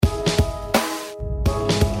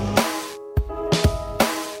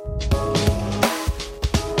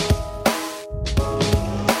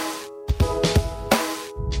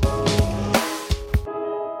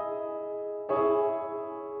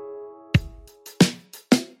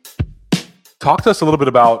Talk to us a little bit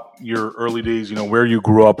about your early days, where you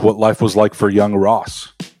grew up, what life was like for young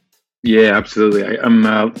Ross. Yeah, absolutely. I'm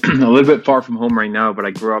a little bit far from home right now, but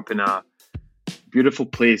I grew up in a beautiful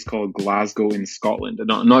place called Glasgow in Scotland.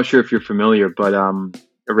 I'm not sure if you're familiar, but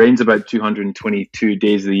it rains about 222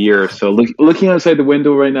 days of the year. So looking outside the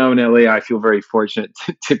window right now in LA, I feel very fortunate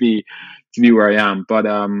to be where I am. But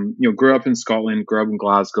grew up in Scotland, grew up in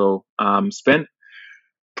Glasgow. Spent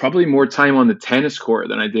probably more time on the tennis court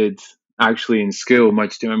than I did actually in school,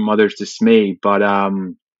 much to my mother's dismay. But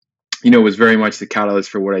was very much the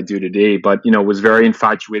catalyst for what I do today. But was very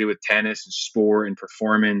infatuated with tennis and sport and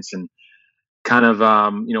performance, and kind of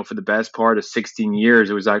for the best part of 16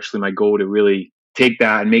 years, it was actually my goal to really take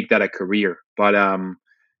that and make that a career. But I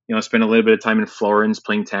spent a little bit of time in Florence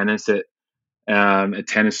playing tennis at a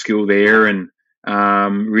tennis school there, and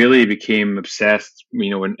really became obsessed,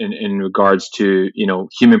 in regards to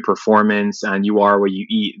human performance and you are what you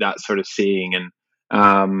eat, that sort of saying.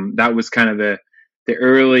 And that was kind of the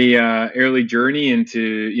early journey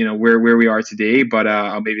into where we are today. But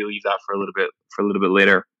I'll maybe leave that for a little bit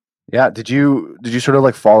later. Yeah, did you sort of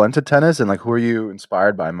like fall into tennis, and like who are you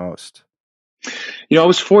inspired by most? I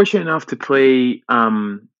was fortunate enough to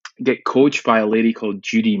get coached by a lady called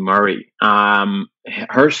Judy Murray.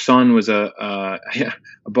 Her son was a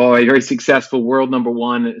boy, very successful, world number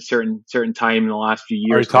one at a certain time in the last few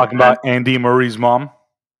years. Are you talking about Andy Murray's mom?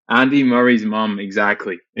 Andy Murray's mom,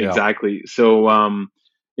 exactly. Yeah. So,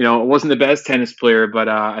 I wasn't the best tennis player, but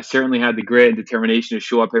I certainly had the grit and determination to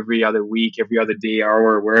show up every other week, every other day,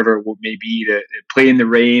 hour, wherever it may be, to play in the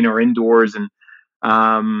rain or indoors. And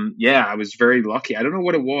I was very lucky. I don't know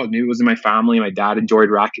what it was. Maybe it was in my family. My dad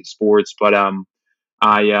enjoyed racket sports, but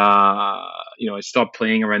I stopped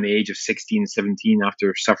playing around the age of 16, 17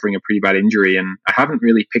 after suffering a pretty bad injury, and I haven't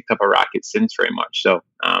really picked up a racket since very much. So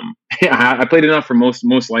I played enough for most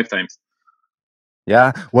lifetimes.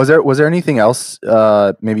 Yeah. Was there anything else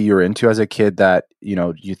maybe you were into as a kid that,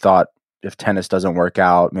 you thought, if tennis doesn't work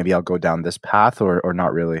out, maybe I'll go down this path, or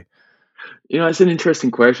not really? It's an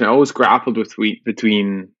interesting question. I always grappled with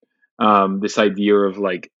between this idea of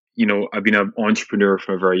I've been an entrepreneur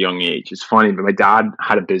from a very young age. It's funny, but my dad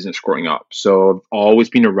had a business growing up, so I've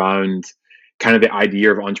always been around kind of the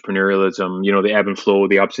idea of entrepreneurialism. The ebb and flow,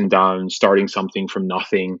 the ups and downs, starting something from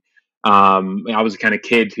nothing. I was the kind of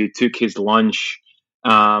kid who took his lunch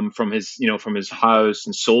from his house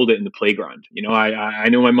and sold it in the playground. I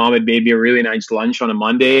know my mom had made me a really nice lunch on a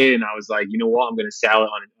Monday, and I was like, you know what, I'm going to sell it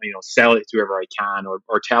sell it to whoever I can,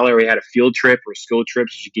 or tell her we had a field trip or a school trip,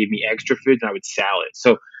 so she gave me extra food and I would sell it.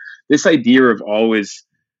 So this idea of always,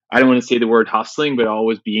 I don't want to say the word hustling, but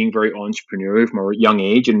always being very entrepreneurial from a young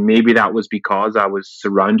age. And maybe that was because I was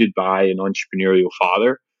surrounded by an entrepreneurial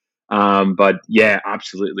father. But yeah,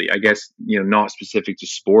 absolutely. I guess, not specific to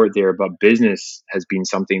sport there, but business has been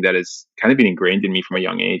something that has kind of been ingrained in me from a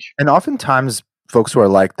young age. And oftentimes folks who are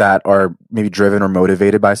like that are maybe driven or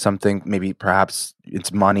motivated by something, maybe perhaps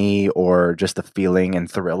it's money or just the feeling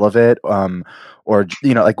and thrill of it. Or,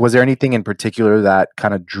 like, was there anything in particular that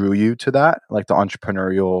kind of drew you to that, like the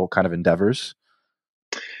entrepreneurial kind of endeavors?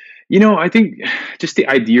 I think just the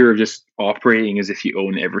idea of just operating as if you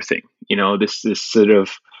own everything, this sort of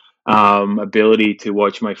ability to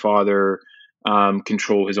watch my father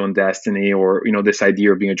control his own destiny, or this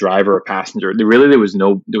idea of being a driver or passenger. There was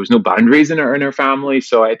no boundaries in our family.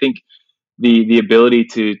 So I think the ability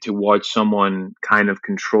to watch someone kind of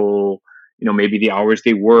control, maybe the hours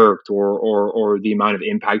they worked, or the amount of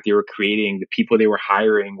impact they were creating, the people they were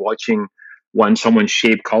hiring, watching someone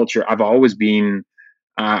shape culture. I've always been,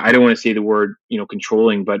 I don't want to say the word,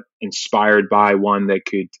 controlling, but inspired by one that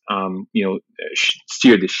could,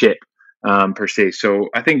 steer the ship, per se. So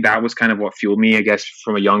I think that was kind of what fueled me, I guess,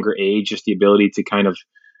 from a younger age, just the ability to kind of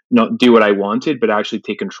not do what I wanted, but actually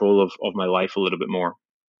take control of my life a little bit more.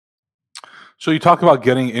 So you talk about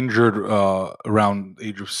getting injured around the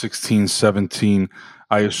age of 16, 17.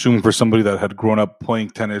 I assume for somebody that had grown up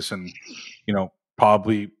playing tennis and,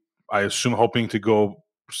 probably, I assume, hoping to go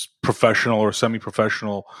professional or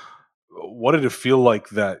semi-professional, what did it feel like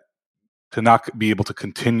that to not be able to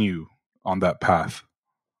continue on that path?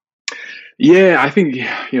 Yeah, I think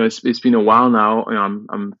it's been a while now.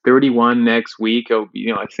 I'm 31 next week.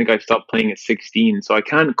 I think I stopped playing at 16, so I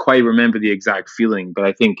can't quite remember the exact feeling. But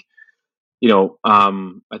I think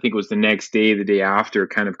I think it was the next day, the day after,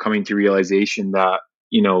 kind of coming to realization that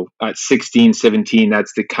at 16, 17,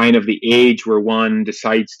 that's the kind of the age where one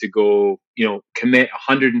decides to go, commit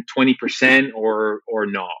 120% or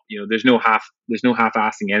not. There's no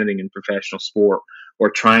half-assing anything in professional sport or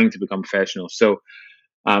trying to become professional. So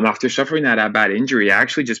after suffering that bad injury, I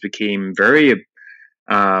actually just became very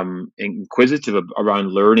inquisitive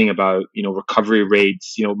around learning about, recovery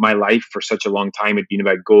rates. My life for such a long time had been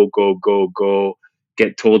about go, go, go, go,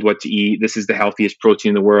 get told what to eat. This is the healthiest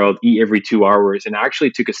protein in the world, eat every 2 hours. And I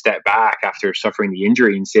actually took a step back after suffering the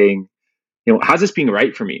injury and saying, has this been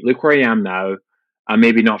right for me? Look where I am now. I'm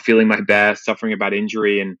maybe not feeling my best, suffering a bad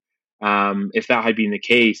injury. And if that had been the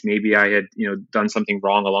case, maybe I had, done something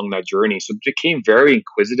wrong along that journey. So became very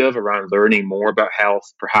inquisitive around learning more about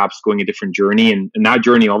health, perhaps going a different journey. And that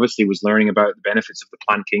journey obviously was learning about the benefits of the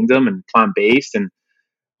plant kingdom and plant-based. And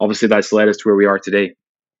obviously that's led us to where we are today.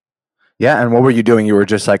 Yeah. And what were you doing? You were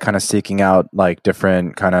just like kind of seeking out like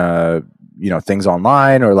different kind of, things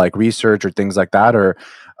online or like research or things like that? Or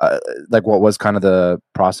like what was kind of the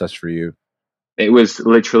process for you? It was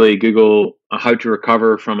literally Google how to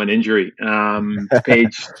recover from an injury.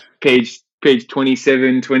 Page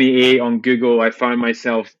 27, 28 on Google. I found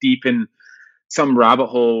myself deep in some rabbit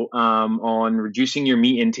hole on reducing your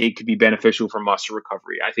meat intake could be beneficial for muscle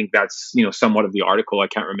recovery. I think that's, somewhat of the article. I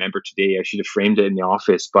can't remember today. I should have framed it in the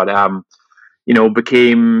office, but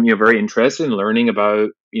became very interested in learning about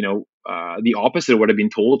the opposite of what I've been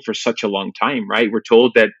told for such a long time. Right, we're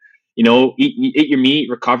told that eat your meat,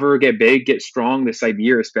 recover, get big, get strong. This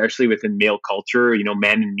idea, especially within male culture,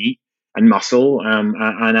 men and meat and muscle,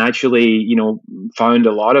 and actually found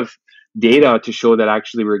a lot of data to show that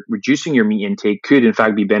actually reducing your meat intake could in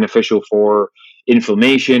fact be beneficial for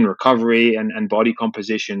inflammation, recovery, and body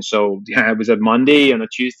composition. So yeah, it was a Monday. On a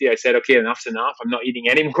Tuesday I said, okay, enough's enough. I'm not eating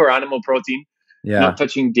any more animal protein. Yeah. Not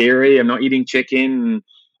touching dairy. I'm not eating chicken.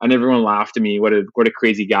 And everyone laughed at me. What a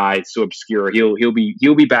crazy guy! It's so obscure. He'll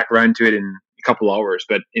be back around to it in a couple hours.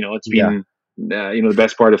 But it's been the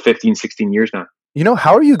best part of 15, 16 years now.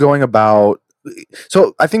 How are you going about?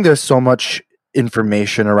 So I think there's so much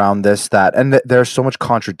information around this and there's so much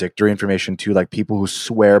contradictory information too, like people who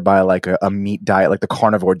swear by like a meat diet, like the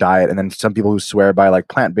carnivore diet, and then some people who swear by like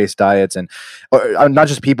plant-based diets, and not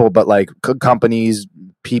just people but like companies,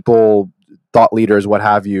 people, thought leaders, what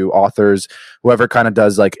have you, authors, whoever kind of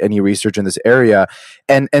does like any research in this area.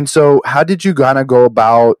 And so how did you kind of go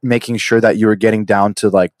about making sure that you were getting down to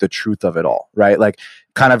like the truth of it all, right? Like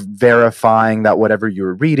kind of verifying that whatever you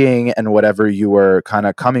were reading and whatever you were kind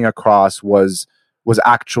of coming across was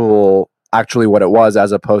actually what it was,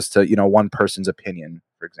 as opposed to, one person's opinion,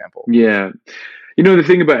 for example. Yeah. The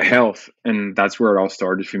thing about health, and that's where it all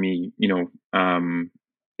started for me,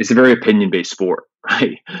 it's a very opinion-based sport,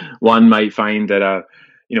 right? One might find that a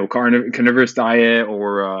carnivorous diet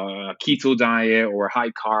or a keto diet or high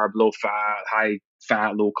carb, low fat, high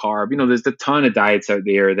fat, low carb. There's a ton of diets out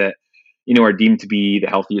there that are deemed to be the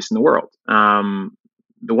healthiest in the world.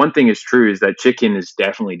 The one thing is true is that chicken is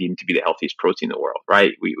definitely deemed to be the healthiest protein in the world,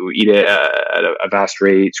 right? We eat it at a vast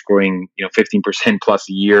rate. It's growing 15% plus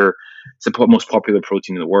a year. It's the most popular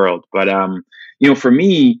protein in the world. But for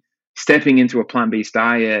me, stepping into a plant-based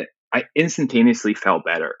diet, I instantaneously felt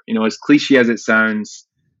better. As cliche as it sounds,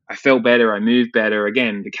 I felt better. I moved better.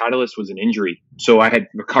 Again, the catalyst was an injury. So I had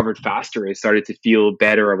recovered faster. I started to feel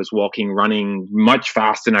better. I was walking, running much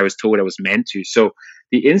faster than I was told I was meant to. So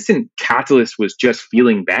the instant catalyst was just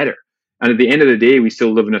feeling better. And at the end of the day, we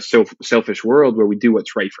still live in a selfish world where we do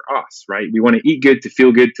what's right for us, right? We want to eat good, to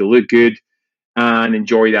feel good, to look good, and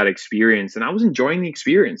enjoy that experience. And I was enjoying the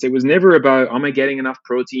experience. It was never about, am I getting enough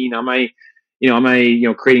protein? Am I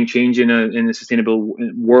creating change in a sustainable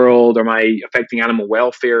world? Am I affecting animal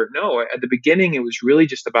welfare? No, at the beginning, it was really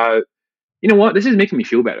just about, this is making me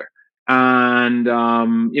feel better. And,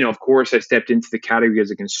 of course, I stepped into the category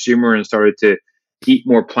as a consumer and started to eat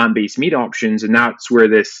more plant-based meat options. And that's where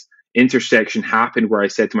this intersection happened, where I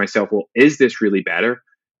said to myself, well, is this really better?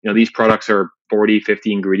 These products are 40,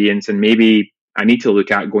 50 ingredients, and maybe I need to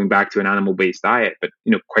look at going back to an animal-based diet. But,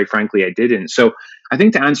 quite frankly, I didn't. So I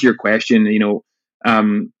think to answer your question,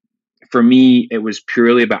 for me, it was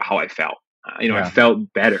purely about how I felt. I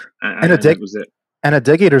felt better. And that was it. And a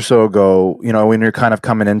decade or so ago, when you're kind of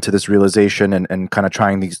coming into this realization and kind of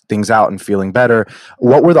trying these things out and feeling better,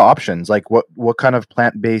 what were the options? Like what kind of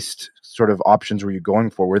plant-based sort of options were you going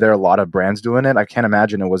for? Were there a lot of brands doing it? I can't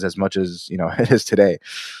imagine it was as much as, it is today.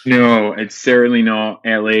 No, it's certainly not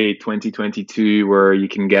LA 2022 where you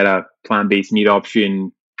can get a plant-based meat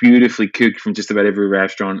option beautifully cooked from just about every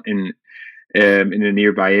restaurant in the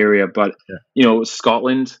nearby area. But,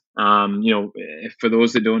 Scotland, for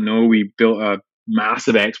those that don't know, we built a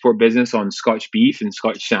massive export business on Scotch beef and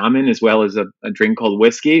Scotch salmon, as well as a drink called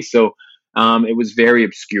whiskey. So it was very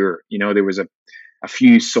obscure. There was a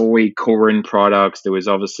few soy corn products. There was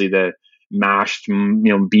obviously the mashed,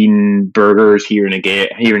 bean burgers here and again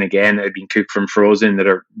that had been cooked from frozen that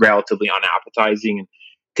are relatively unappetizing. And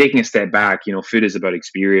taking a step back, food is about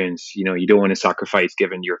experience. You don't want to sacrifice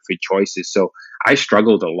given your food choices. So I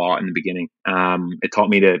struggled a lot in the beginning. It taught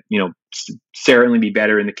me to, certainly be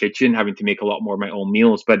better in the kitchen, having to make a lot more of my own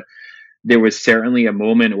meals. But there was certainly a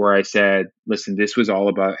moment where I said, listen, this was all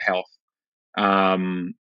about health.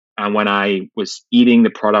 And when I was eating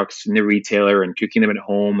the products in the retailer and cooking them at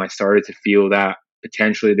home, I started to feel that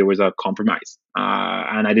potentially there was a compromise.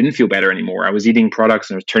 And I didn't feel better anymore. I was eating products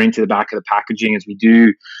and I was turning to the back of the packaging, as we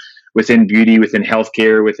do within beauty, within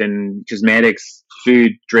healthcare, within cosmetics,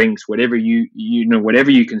 food, drinks, whatever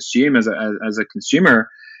whatever you consume as a consumer,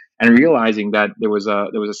 and realizing that there was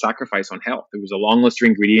a sacrifice on health. There was a long list of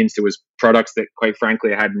ingredients. There was products that, quite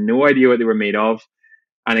frankly, I had no idea what they were made of.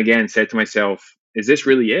 And again, said to myself, is this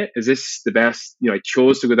really it? Is this the best? I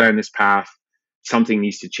chose to go down this path. Something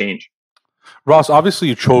needs to change. Ross, obviously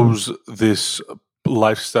you chose this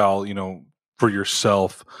lifestyle, for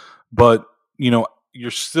yourself, but,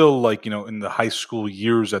 you're still like, in the high school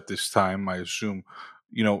years at this time, I assume.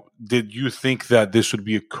 Did you think that this would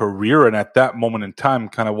be a career? And at that moment in time,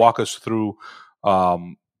 kind of walk us through,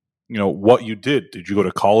 what you did. Did you go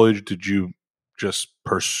to college? Did you just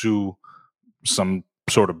pursue some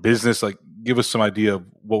sort of business? Like, give us some idea of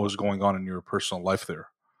what was going on in your personal life there.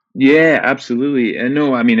 Yeah, absolutely. And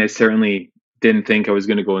no, I mean, I certainly didn't think I was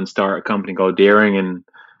going to go and start a company called Daring and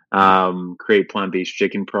create plant-based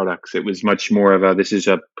chicken products. It was much more of this is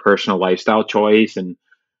a personal lifestyle choice, and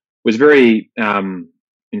was very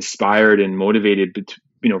inspired and motivated,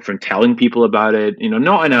 from telling people about it,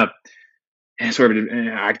 not in a sort of an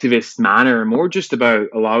activist manner, more just about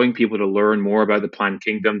allowing people to learn more about the plant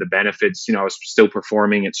kingdom, the benefits. I was still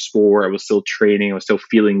performing at sport, I was still training, I was still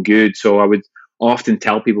feeling good. So I would often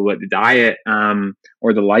tell people about the diet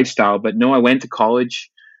or the lifestyle. But no, I went to college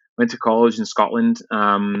in Scotland.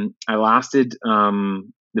 I lasted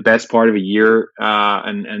the best part of a year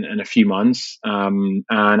and a few months, and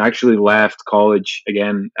actually left college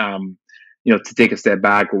again. To take a step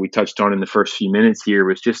back, what we touched on in the first few minutes here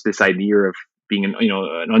was just this idea of being an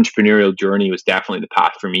entrepreneurial journey was definitely the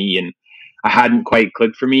path for me. And I hadn't quite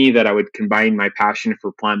clicked for me that I would combine my passion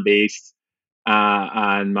for plant-based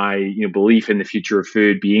and my belief in the future of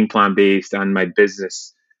food being plant-based and my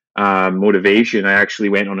business motivation. I actually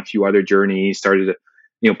went on a few other journeys, started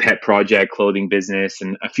a pet project clothing business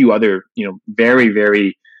and a few other very,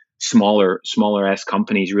 very smaller S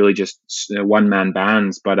companies, really just one-man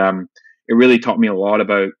bands. But it really taught me a lot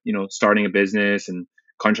about starting a business and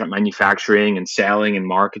contract manufacturing and selling and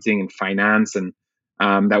marketing and finance. And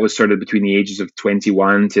that was sort of between the ages of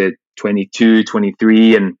 21 to 22,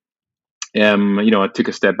 23. And I took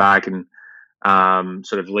a step back and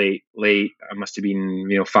sort of late, I must have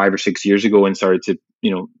been 5 or 6 years ago, and started to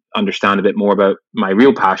understand a bit more about my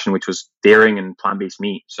real passion, which was dairying and plant-based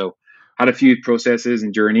meat. So had a few processes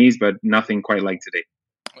and journeys, but nothing quite like today.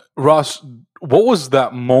 Ross, what was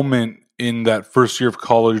that moment in that first year of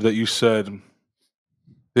college that you said,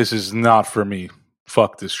 this is not for me,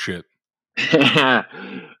 fuck this shit? Because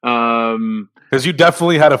you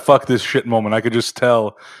definitely had a fuck this shit moment. I could just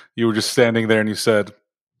tell you were just standing there and you said,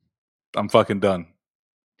 I'm fucking done.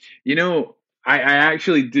 I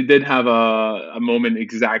actually did have a moment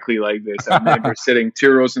exactly like this. I remember sitting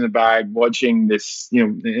 2 rows in the back watching this.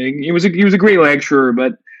 He was a great lecturer,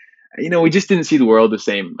 but we just didn't see the world the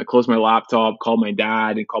same. I closed my laptop, called my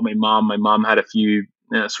dad, and called my mom. My mom had a few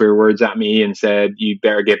swear words at me and said, "You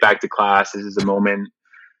better get back to class. This is a moment."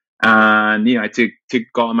 And I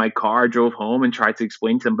got in my car, drove home, and tried to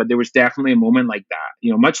explain to them. But there was definitely a moment like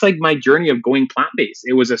that. Much like my journey of going plant-based,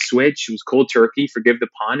 it was a switch. It was cold turkey. Forgive the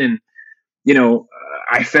pun. And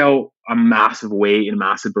I felt a massive weight and a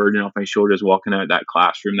massive burden off my shoulders walking out of that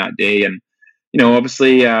classroom that day. And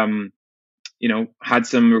obviously, had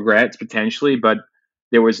some regrets potentially, but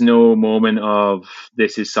there was no moment of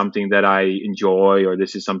this is something that I enjoy or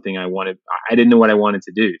this is something I wanted. I didn't know what I wanted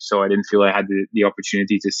to do. So I didn't feel I had the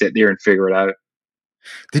opportunity to sit there and figure it out.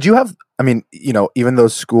 Did you have, even though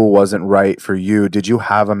school wasn't right for you, did you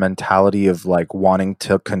have a mentality of like wanting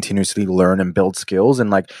to continuously learn and build skills? And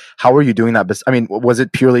like, how were you doing that? Was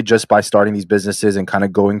it purely just by starting these businesses and kind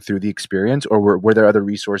of going through the experience, or were there other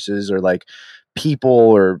resources or like people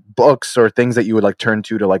or books or things that you would like turn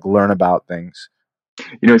to like learn about things?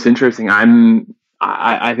 It's interesting.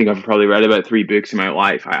 I think I've probably read about 3 books in my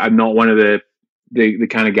life. I'm not one of the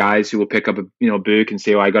kind of guys who will pick up a book and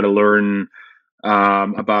say, "Oh, I got to learn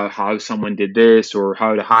about how someone did this or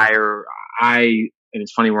how to hire." And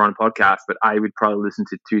it's funny we're on a podcast, but I would probably listen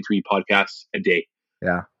to 2-3 podcasts a day.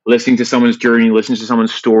 Yeah, listening to someone's journey, listening to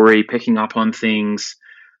someone's story, picking up on things.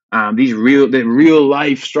 these real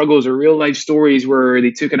life struggles or real life stories where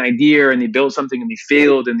they took an idea and they built something and they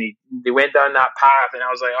failed and they went down that path. And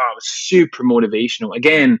I was like, oh, it was super motivational.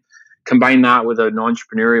 Again, combine that with an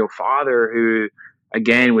entrepreneurial father who,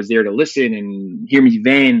 again, was there to listen and hear me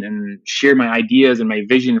vent and share my ideas and my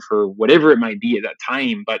vision for whatever it might be at that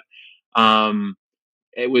time. But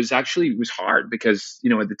it was hard because,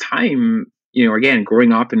 at the time, again,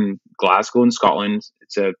 growing up in Glasgow in Scotland,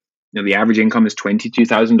 it's the average income is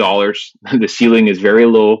 $22,000. The ceiling is very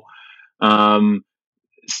low.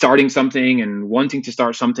 Starting something and wanting to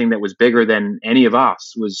start something that was bigger than any of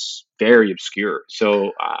us was very obscure.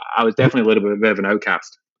 So I was definitely a little bit of an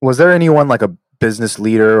outcast. Was there anyone like a business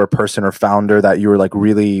leader or person or founder that you were like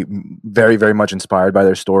really very, very much inspired by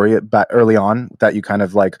their story early on, that you kind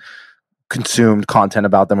of like consumed content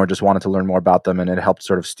about them or just wanted to learn more about them, and it helped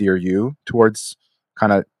sort of steer you towards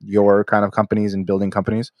kind of your kind of companies and building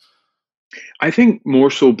companies? I think more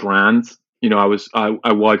so brands.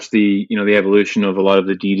 I watched the evolution of a lot of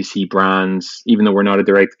the D2C brands, even though we're not a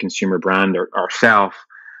direct consumer brand ourselves.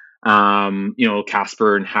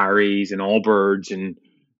 Casper and Harry's and Allbirds and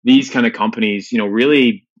these kind of companies,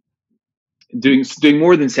 really doing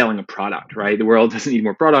more than selling a product, right? The world doesn't need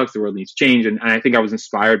more products. The world needs change. And I think I was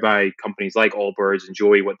inspired by companies like Allbirds and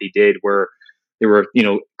Joey, what they did, where they were,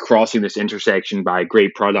 crossing this intersection by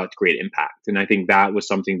great product, great impact. And I think that was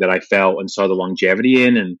something that I felt and saw the longevity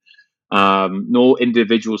in. And no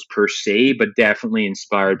individuals per se, but definitely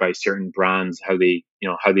inspired by certain brands, how they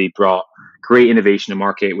brought great innovation to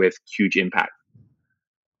market with huge impact.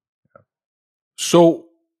 So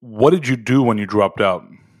what did you do when you dropped out?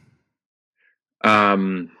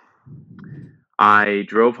 I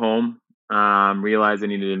drove home, realized I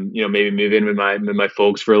needed to, maybe move in with my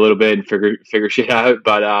folks for a little bit and figure shit out.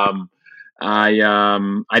 But I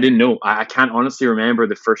didn't know. I can't honestly remember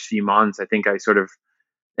the first few months. I think I sort of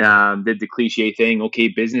did the cliche thing. Okay,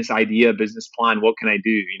 business idea, business plan. What can I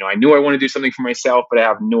do? I knew I want to do something for myself, but I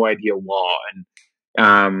have no idea what. And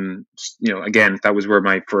again, that was where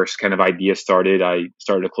my first kind of idea started. I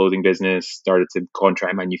started a clothing business, started to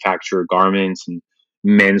contract manufacture garments and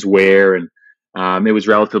menswear, and it was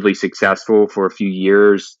relatively successful for a few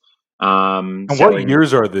years. And what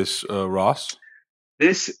years are this, Ross?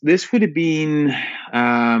 This would have been,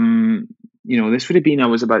 I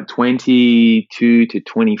was about 22 to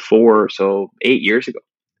 24, so 8 years ago.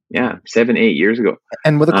 Yeah, 7-8 years ago.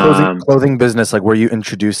 And with a clothing business, like, were you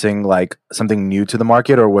introducing like something new to the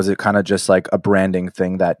market, or was it kind of just like a branding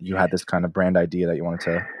thing that you had this kind of brand idea that you wanted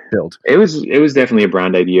to build? It was definitely a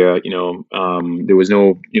brand idea. There was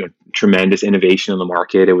no tremendous innovation on the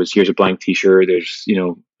market. It was, here's a blank T-shirt. There's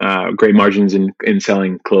great margins in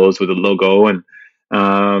selling clothes with a logo, and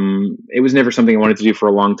it was never something I wanted to do for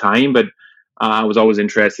a long time. But I was always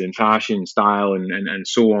interested in fashion, style, and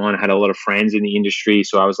so on. I had a lot of friends in the industry,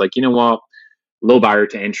 so I was like, you know what, low barrier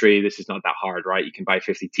to entry. This is not that hard, right? You can buy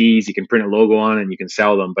 50 tees, you can print a logo on, and you can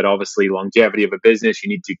sell them. But obviously, longevity of a business, you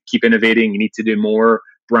need to keep innovating. You need to do more.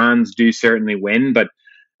 Brands do certainly win, but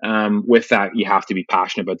with that, you have to be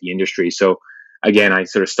passionate about the industry. So again, I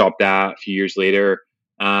sort of stopped that a few years later.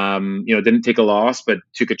 Didn't take a loss, but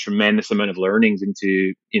took a tremendous amount of learnings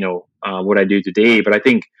into what I do today. But I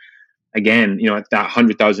think, again, at that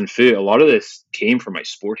 100,000 foot, a lot of this came from my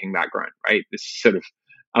sporting background, right? This sort of,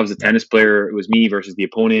 I was a tennis player. It was me versus the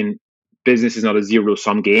opponent. Business is not a zero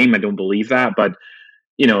sum game. I don't believe that, but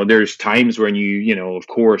there's times when you of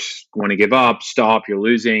course, want to give up, stop, you're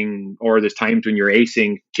losing, or there's times when you're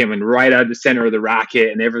acing, coming right out of the center of the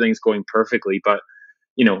racket and everything's going perfectly. But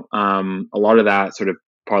a lot of that sort of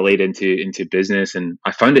parlayed into business, and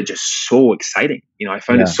I found it just so exciting. I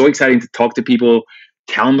found it so exciting to talk to people,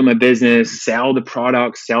 tell them my business, sell the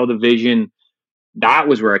product, sell the vision. That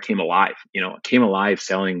was where I came alive. I came alive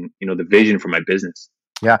selling, the vision for my business.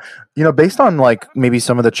 Yeah. Based on like maybe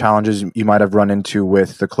some of the challenges you might have run into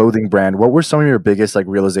with the clothing brand, what were some of your biggest like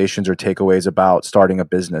realizations or takeaways about starting a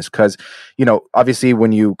business? Because, obviously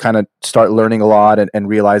when you kind of start learning a lot and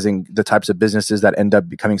realizing the types of businesses that end up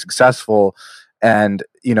becoming successful, and,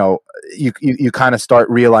 you kind of start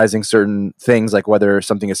realizing certain things, like whether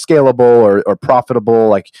something is scalable or profitable,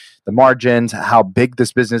 like the margins, how big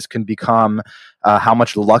this business can become, how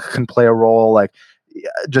much luck can play a role. Like,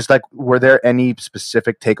 just like, were there any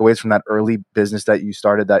specific takeaways from that early business that you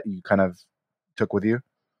started that you kind of took with you?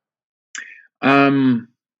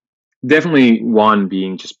 Definitely one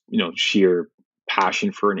being just, sheer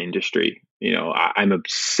passion for an industry. I'm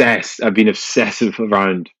obsessed. I've been obsessive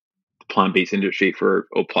around the plant-based industry for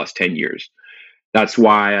plus 10 years. That's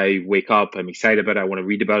why I wake up, I'm excited about it. I want to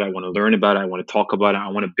read about it. I want to learn about it. I want to talk about it. I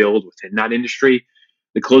want to build within that industry.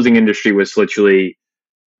 The clothing industry was literally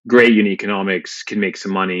great unit economics, can make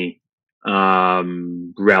some money,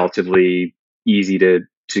 relatively easy to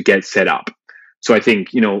get set up. So I think,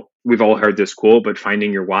 we've all heard this quote, but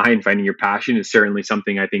finding your why and finding your passion is certainly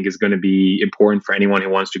something I think is going to be important for anyone who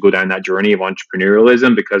wants to go down that journey of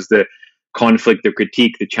entrepreneurialism, because the conflict, the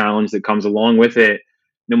critique, the challenge that comes along with it,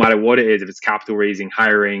 no matter what it is, if it's capital raising,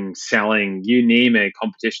 hiring, selling, you name it,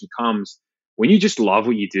 competition comes. When you just love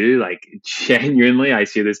what you do, like genuinely, I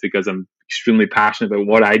say this because I'm extremely passionate about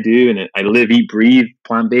what I do, and I live, eat, breathe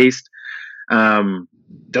plant based.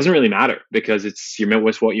 Doesn't really matter, because it's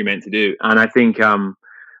what you're meant to do. And I think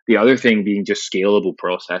the other thing being just scalable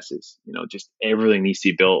processes. Just everything needs to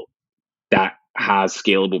be built that has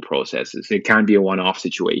scalable processes. It can't be a one-off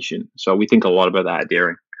situation. So we think a lot about that at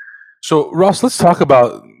Daring. So Ross, let's talk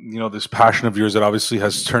about this passion of yours that obviously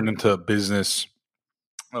has turned into a business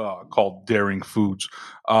called Daring Foods.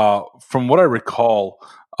 From what I recall,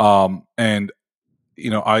 and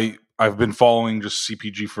I've been following just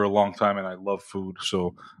CPG for a long time, and I love food,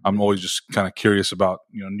 so I'm always just kind of curious about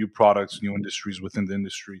new products, new industries within the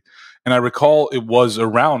industry. And I recall it was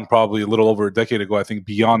around probably a little over a decade ago. I think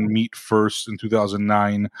Beyond Meat first in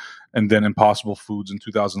 2009, and then Impossible Foods in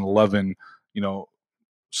 2011.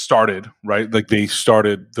 Started, right? Like they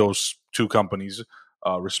started those two companies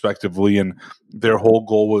respectively, and their whole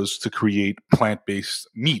goal was to create plant-based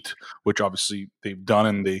meat, which obviously they've done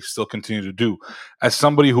and they still continue to do. As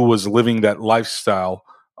somebody who was living that lifestyle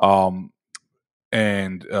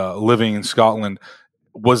and living in Scotland,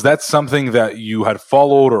 was that something that you had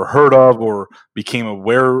followed or heard of or became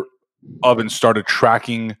aware of and started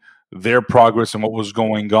tracking their progress and what was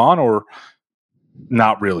going on, or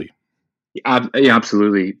not really? Yeah,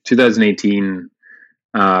 absolutely. 2018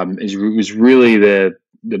 was really the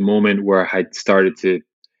moment where I had started to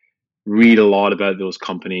read a lot about those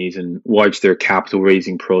companies and watch their capital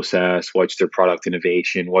raising process, watch their product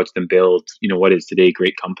innovation, watch them build, what is today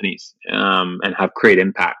great companies, and have great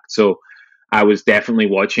impact. So I was definitely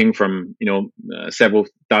watching from, several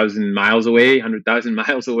thousand miles away, 100,000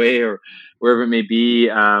 miles away, or wherever it may be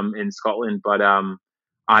in Scotland. But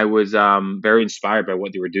I was very inspired by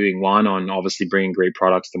what they were doing. One, on obviously bringing great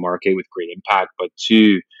products to market with great impact, but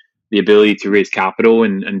two, the ability to raise capital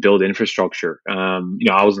and build infrastructure.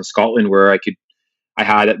 I was in Scotland where I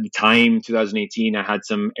had at the time, 2018, I had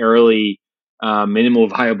some early minimal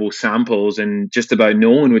viable samples, and just about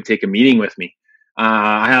no one would take a meeting with me.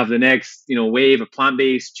 I have the next, wave of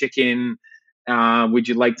plant-based chicken. Would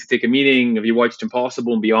you like to take a meeting? Have you watched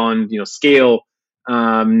Impossible and Beyond? Scale.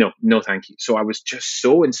 No, thank you. So I was just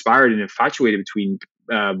so inspired and infatuated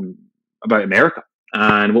about America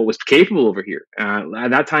and what was capable over here.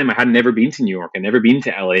 At that time, I had never been to New York. I'd never been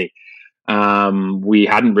to LA. We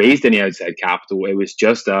hadn't raised any outside capital. It was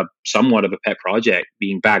just somewhat of a pet project,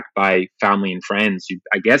 being backed by family and friends who,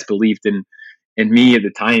 I guess, believed in me at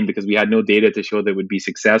the time, because we had no data to show that it would be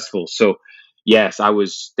successful. So yes, I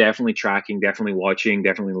was definitely tracking, definitely watching,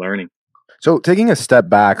 definitely learning. So taking a step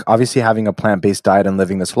back, obviously having a plant-based diet and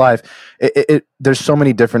living this life, there's so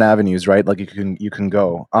many different avenues, right? Like you can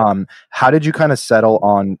go. How did you kind of settle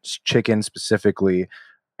on chicken specifically?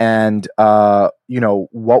 And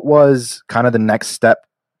what was kind of the next step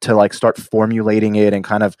to like start formulating it and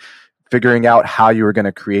kind of figuring out how you were going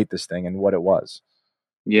to create this thing and what it was?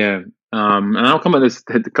 Yeah. And I'll come at this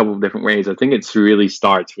a couple of different ways. I think it really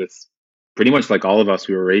starts with pretty much like all of us,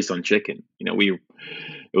 we were raised on chicken.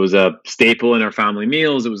 It was a staple in our family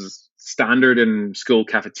meals. It was standard in school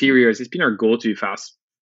cafeterias. It's been our go-to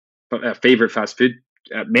favorite fast food.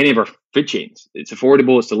 Many of our food chains. It's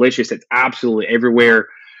affordable. It's delicious. It's absolutely everywhere.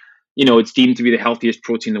 It's deemed to be the healthiest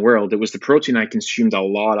protein in the world. It was the protein I consumed a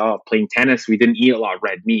lot of. Playing tennis, we didn't eat a lot of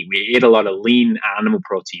red meat. We ate a lot of lean animal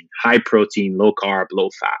protein, high protein, low carb, low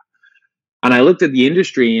fat. And I looked at the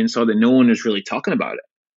industry and saw that no one was really talking about it.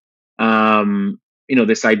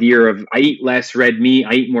 This idea of I eat less red meat,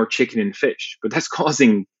 I eat more chicken and fish, but that's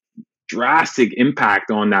causing drastic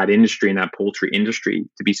impact on that industry and that poultry industry,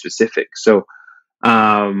 to be specific. So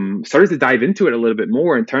started to dive into it a little bit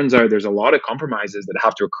more, and turns out there's a lot of compromises that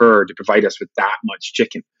have to occur to provide us with that much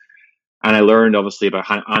chicken. And I learned obviously about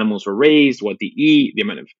how animals were raised, what they eat, the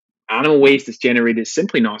amount of animal waste that's generated is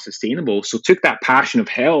simply not sustainable. So took that passion of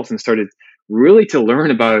health and started really to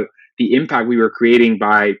learn about the impact we were creating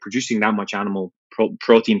by producing that much animal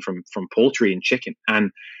protein from poultry and chicken.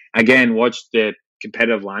 And again, watched the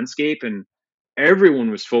competitive landscape, and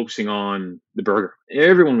everyone was focusing on the burger.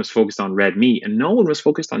 Everyone was focused on red meat, and no one was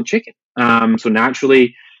focused on chicken. So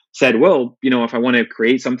naturally said, well, if I want to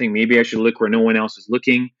create something, maybe I should look where no one else is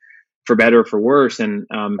looking. for better or for worse, and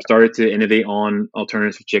started to innovate on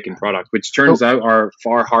alternative chicken products, which turns out are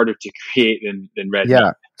far harder to create than red meat.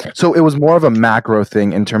 Yeah. So it was more of a macro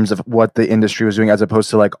thing in terms of what the industry was doing, as opposed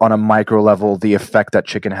to like on a micro level, the effect that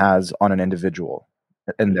chicken has on an individual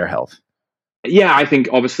and their health. Yeah, I think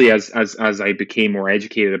obviously as I became more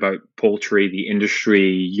educated about poultry, the industry,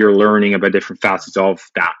 you're learning about different facets of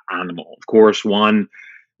that animal. Of course, one,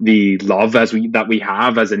 the love that we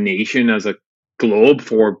have as a nation, as a globe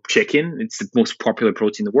for chicken. It's the most popular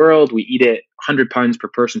protein in the world. We eat it 100 pounds per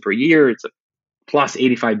person per year. It's a plus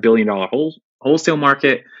 $85 billion wholesale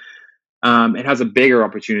market. It has a bigger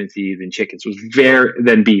opportunity than chicken, so it's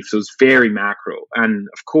than beef. So it's very macro. And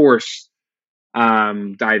of course,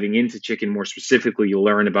 diving into chicken more specifically, you'll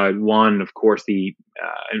learn about one, of course, the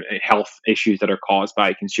health issues that are caused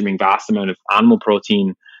by consuming vast amount of animal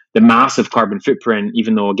protein, the massive carbon footprint,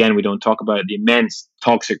 even though, again, we don't talk about it, the immense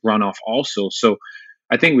toxic runoff also. So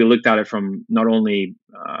I think we looked at it from not only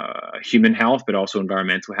human health, but also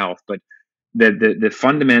environmental health. But the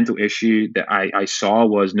fundamental issue that I saw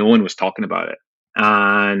was no one was talking about it.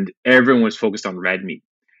 And everyone was focused on red meat.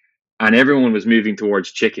 And everyone was moving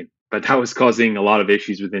towards chicken. But that was causing a lot of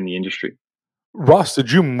issues within the industry. Ross,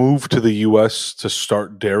 did you move to the US to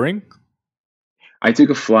start daring? I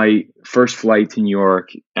took first flight to New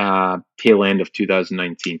York, tail end of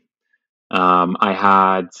 2019. I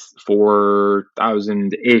had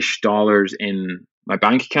 $4,000-ish in my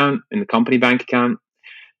bank account, in the company bank account.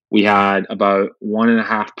 We had about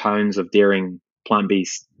 1.5 pounds of daring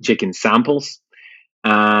plant-based chicken samples.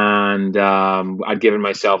 And I'd given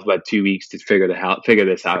myself about 2 weeks to figure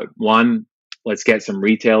this out. One, let's get some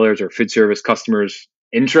retailers or food service customers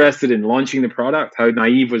interested in launching the product. How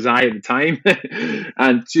naive was I at the time?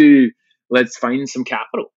 And two, let's find some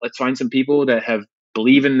capital. Let's find some people that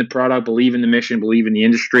believe in the product, believe in the mission, believe in the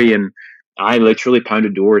industry. And I literally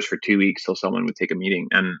pounded doors for 2 weeks till someone would take a meeting.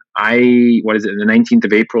 And the 19th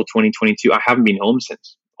of April, 2022, I haven't been home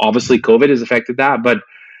since. Obviously, COVID has affected that, but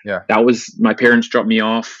yeah, that was, my parents dropped me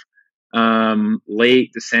off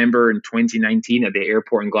late December in 2019 at the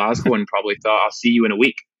airport in Glasgow, and probably thought, I'll see you in a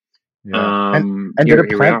week. Yeah. And did a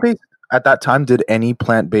plant-based at that time? Did any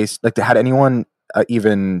plant-based, like, had anyone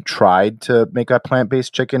even tried to make a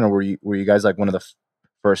plant-based chicken, or were you guys like one of the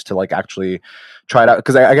first to like actually try it out?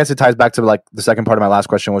 Because I guess it ties back to like the second part of my last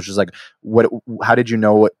question, which is like, how did you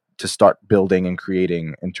know what to start building and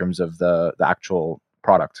creating in terms of the actual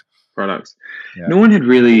products? Yeah. No one had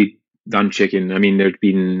really done chicken. I mean, there'd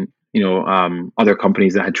been other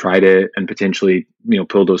companies that had tried it and potentially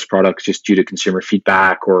pulled those products just due to consumer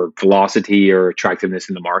feedback or velocity or attractiveness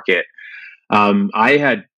in the market. I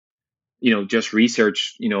had just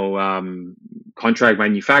researched contract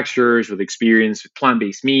manufacturers with experience with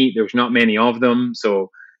plant-based meat. There was not many of them, so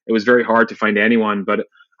it was very hard to find anyone. But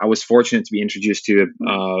I was fortunate to be introduced to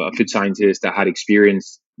a food scientist that had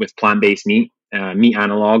experience with plant-based meat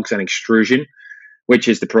analogs and extrusion, which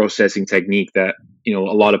is the processing technique that a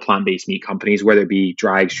lot of plant-based meat companies, whether it be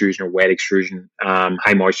dry extrusion or wet extrusion,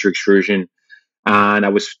 high moisture extrusion. And I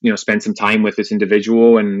was spent some time with this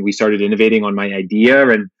individual, and we started innovating on my idea,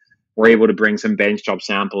 and we're able to bring some benchtop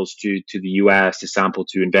samples to the US to sample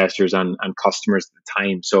to investors and customers at the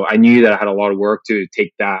time. So I knew that I had a lot of work to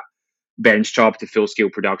take that benchtop to full scale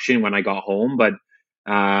production when I got home, but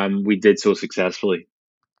we did so successfully.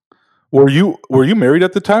 Were you married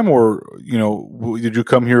at the time, or did you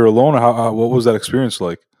come here alone? What was that experience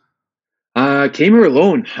like? Came here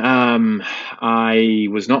alone. I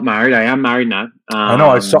was not married. I am married now. I know.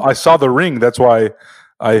 I saw the ring. That's why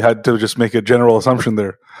I had to just make a general assumption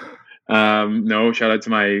there. No, shout out to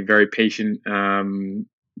my very patient,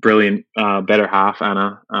 brilliant, better half,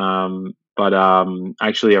 Anna.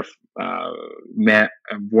 Actually, I met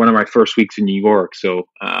one of my first weeks in New York. So,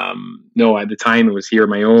 no, at the time it was here on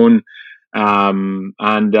my own.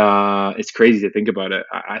 It's crazy to think about it.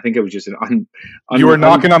 I think it was just you were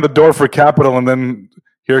knocking on the door for capital, and then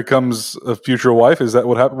here comes a future wife. Is that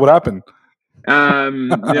what happened?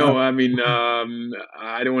 No, I mean,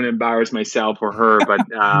 I don't want to embarrass myself or her, but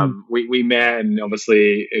we met, and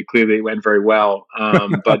obviously clearly it went very well.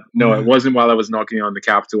 But no, it wasn't while I was knocking on the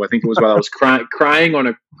capital. I think it was while I was crying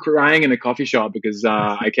in a coffee shop because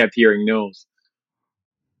I kept hearing no's.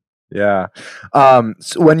 Yeah.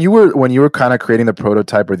 So when you were kind of creating the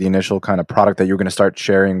prototype or the initial kind of product that you were going to start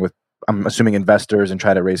sharing with, I'm assuming, investors and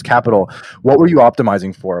try to raise capital, what were you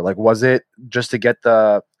optimizing for? Like, was it just to get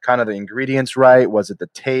the kind of the ingredients right? Was it the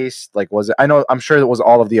taste? Like, I'm sure it was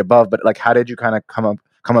all of the above, but like, how did you kind of come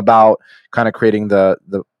about kind of creating the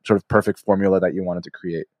sort of perfect formula that you wanted to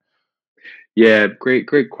create? Yeah, great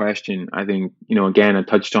question. I think, again, I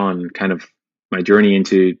touched on kind of my journey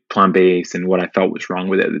into plant-based and what I felt was wrong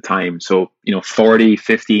with it at the time. So, 40,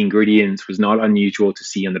 50 ingredients was not unusual to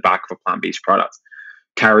see on the back of a plant-based product.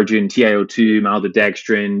 Carrageen, TiO2,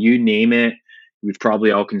 maltodextrin, you name it. We've probably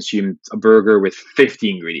all consumed a burger with 50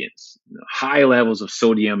 ingredients, high levels of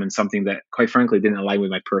sodium, and something that, quite frankly, didn't align with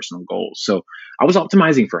my personal goals. So I was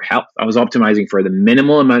optimizing for health. I was optimizing for the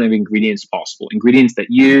minimal amount of ingredients possible. Ingredients that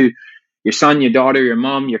your son, your daughter, your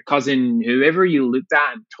mom, your cousin, whoever you looked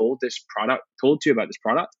at and told you about this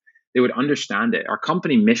product, they would understand it. Our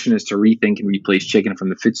company mission is to rethink and replace chicken from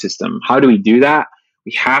the food system. How do we do that?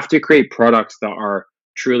 We have to create products that are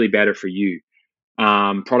truly better for you.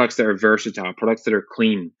 Products that are versatile, products that are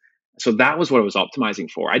clean. So that was what I was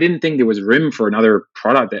optimizing for. I didn't think there was room for another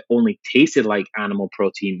product that only tasted like animal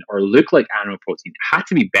protein or looked like animal protein. It had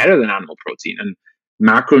to be better than animal protein. And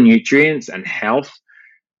macronutrients and health,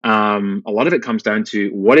 a lot of it comes down to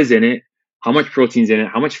what is in it, how much protein's in it,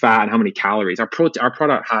 how much fat, and how many calories. Our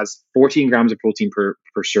product has 14 grams of protein per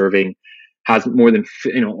serving, has more than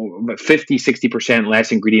 50, 60%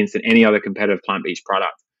 less ingredients than any other competitive plant-based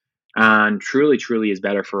product. And truly is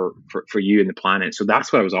better for you and the planet. So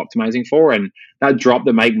that's what I was optimizing for. And that drop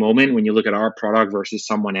the mic moment, when you look at our product versus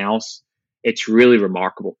someone else, it's really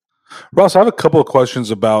remarkable. Ross, I have a couple of questions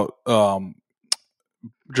about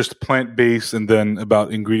just plant-based and then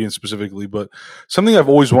about ingredients specifically. But something I've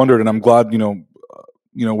always wondered, and I'm glad,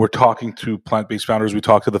 we're talking to plant-based founders. We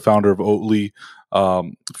talked to the founder of Oatly a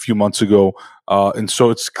few months ago. And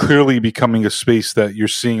so it's clearly becoming a space that you're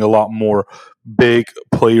seeing a lot more big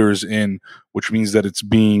players in, which means that it's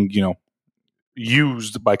being,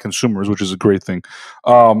 used by consumers, which is a great thing.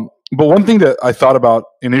 But one thing that I thought about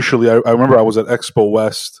initially, I remember I was at Expo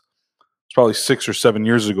West, it's probably 6 or 7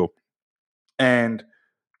 years ago, and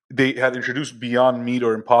they had introduced Beyond Meat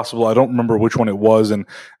or Impossible. I don't remember which one it was. And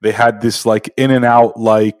they had this like in and out,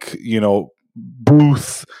 like,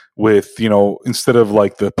 booth with, instead of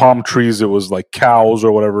like the palm trees, it was like cows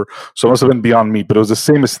or whatever. So it must have been Beyond Meat, but it was the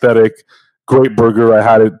same aesthetic. Great burger. I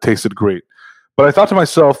had it, tasted great. But I thought to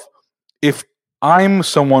myself, if I'm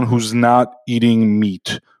someone who's not eating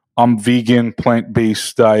meat, I'm vegan,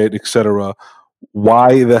 plant-based diet, etc.,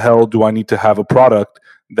 why the hell do I need to have a product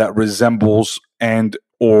that resembles and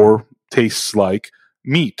or tastes like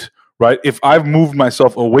meat, right? If I've moved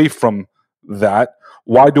myself away from that,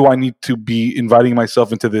 why do I need to be inviting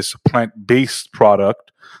myself into this plant-based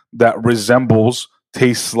product that resembles,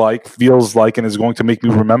 tastes like, feels like, and is going to make me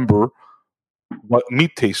remember what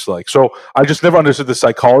meat tastes like? So I just never understood the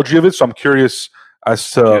psychology of it. So I'm curious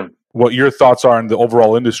as to what your thoughts are and the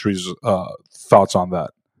overall industry's thoughts on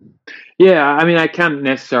that. Yeah, I mean, I can't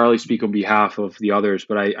necessarily speak on behalf of the others,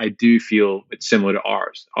 but I do feel it's similar to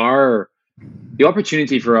ours. The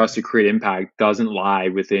opportunity for us to create impact doesn't lie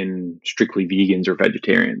within strictly vegans or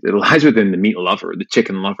vegetarians. It lies within the meat lover, the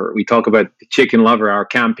chicken lover. We talk about the chicken lover. Our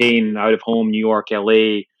campaign out of home, New York,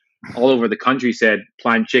 LA, all over the country said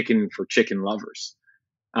plant chicken for chicken lovers.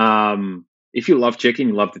 If you love chicken,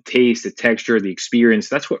 you love the taste, the texture, the experience.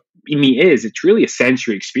 That's what meat is. It's really a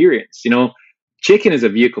sensory experience. Chicken is a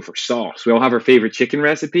vehicle for sauce. We all have our favorite chicken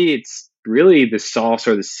recipe. It's really the sauce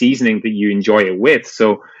or the seasoning that you enjoy it with.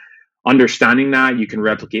 So understanding that, you can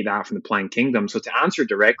replicate that from the plant kingdom. So to answer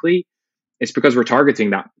directly, it's because we're targeting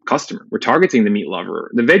that customer. We're targeting the meat lover.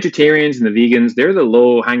 The vegetarians and the vegans, they're the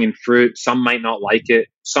low-hanging fruit. Some might not like it.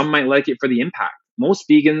 Some might like it for the impact. Most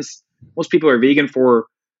people are vegan for,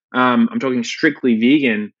 I'm talking strictly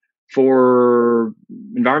vegan, for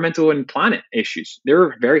environmental and planet issues.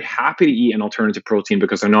 They're very happy to eat an alternative protein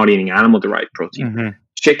because they're not eating animal-derived protein. Mm-hmm.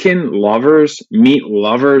 Chicken lovers, meat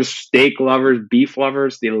lovers, steak lovers, beef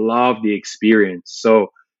lovers, they love the experience.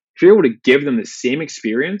 So if you're able to give them the same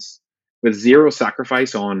experience with zero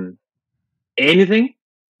sacrifice on anything,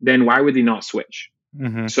 then why would they not switch?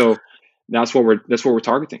 Mm-hmm. So that's what we're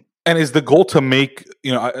targeting. And is the goal to make,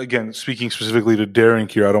 again, speaking specifically to Daring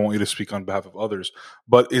here, I don't want you to speak on behalf of others,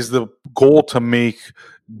 but is the goal to make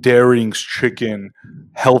Daring's chicken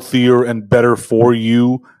healthier and better for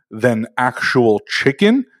you than actual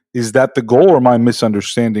chicken? Is that the goal, or am I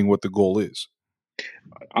misunderstanding what the goal is?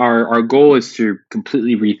 Our goal is to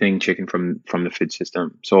completely rethink chicken from the food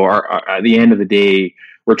system. So at the end of the day,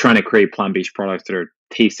 we're trying to create plant-based products that are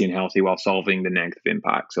tasty and healthy while solving the negative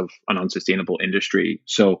impacts of an unsustainable industry.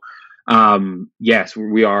 So yes,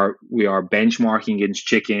 we are benchmarking against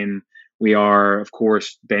chicken. We are, of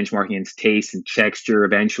course, benchmarking against taste and texture.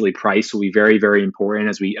 Eventually, price will be very, very important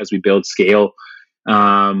as we build scale.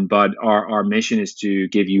 But our mission is to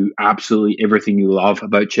give you absolutely everything you love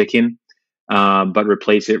about chicken, but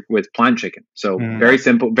replace it with plant chicken. So very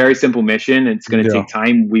simple mission. It's going to take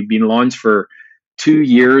time. We've been launched for 2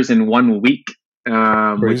 years and 1 week.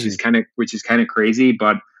 which is kind of crazy.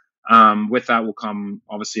 But with that will come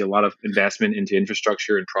obviously a lot of investment into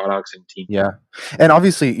infrastructure and products and team. Yeah. And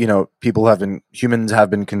obviously, humans have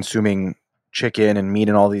been consuming chicken and meat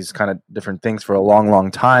and all these kind of different things for a long,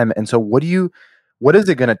 long time. And so what is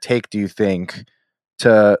it going to take, do you think,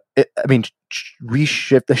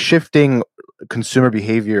 shifting consumer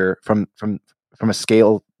behavior from a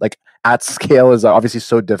scale, like at scale, is obviously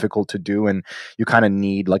so difficult to do. And you kind of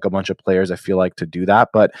need like a bunch of players, I feel like, to do that.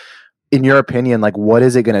 But in your opinion, like what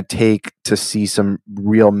is it going to take to see some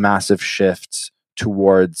real massive shifts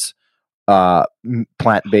towards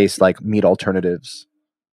plant-based like meat alternatives?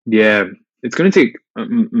 Yeah, it's going to take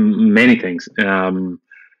many things.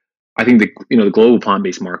 I think the global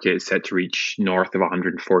plant-based market is set to reach north of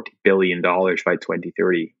 $140 billion by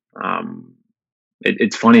 2030.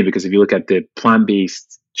 It's funny because if you look at the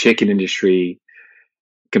plant-based chicken industry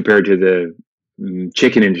compared to the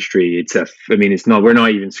chicken industry, we're not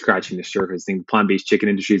even scratching the surface. I think the plant-based chicken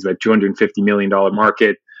industry is about $250 million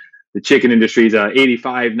market. The chicken industry is a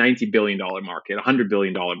 $85-90 billion market, $100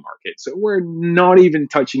 billion market. So we're not even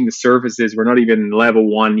touching the surfaces. We're not even level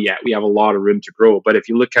one yet. We have a lot of room to grow. But if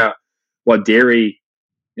you look at what dairy,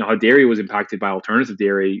 how dairy was impacted by alternative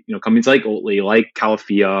dairy, companies like Oatly, like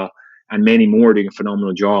Califia, and many more are doing a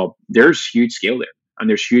phenomenal job. There's huge scale there, and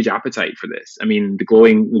there's huge appetite for this. I mean, the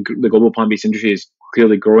global plant-based industry is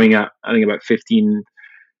clearly growing at, I think, about 15%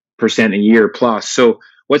 a year plus. So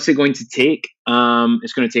what's it going to take?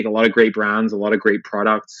 It's going to take a lot of great brands, a lot of great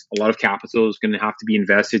products, a lot of capital is going to have to be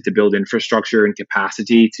invested to build infrastructure and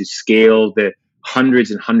capacity to scale the hundreds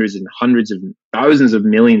and hundreds and hundreds of thousands of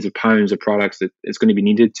millions of pounds of products that is going to be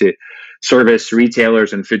needed to service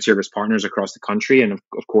retailers and food service partners across the country and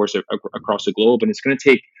of course across the globe. And it's going to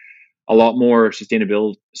take a lot more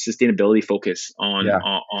sustainability focus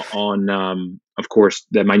on of course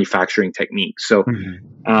the manufacturing techniques. So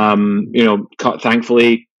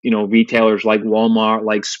thankfully retailers like Walmart,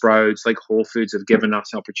 like Sprouts, like Whole Foods have given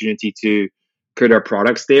us an opportunity to put our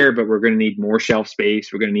products there, but we're going to need more shelf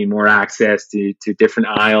space. We're going to need more access to different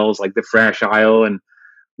aisles, like the fresh aisle. And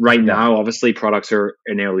right now, obviously, products are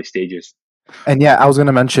in early stages. And I was going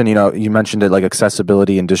to mention, you mentioned it, like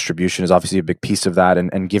accessibility and distribution is obviously a big piece of that,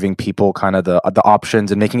 and giving people kind of the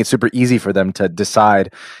options and making it super easy for them to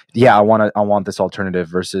decide, I want this alternative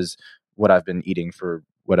versus what I've been eating for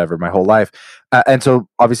whatever my whole life. And so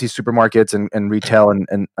obviously supermarkets and retail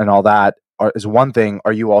and all that is one thing.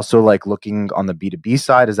 Are you also like looking on the B2B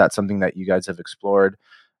side? Is that something that you guys have explored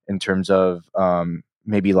in terms of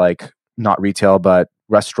maybe like not retail, but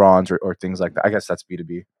restaurants or things like that? I guess that's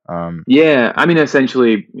B2B. I mean,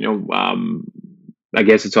 essentially, I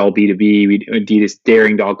guess it's all B2B. Adidas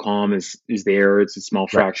Daring.com is there. It's a small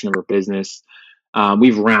fraction of our business.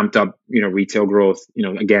 We've ramped up, retail growth,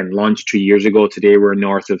 again, launched 2 years ago. Today, we're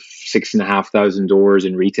north of 6,500 doors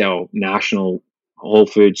in retail, national, Whole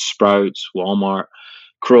Foods, Sprouts, Walmart,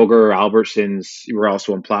 Kroger, Albertsons. We're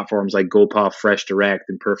also on platforms like GoPuff, Fresh Direct,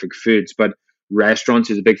 and Perfect Foods. But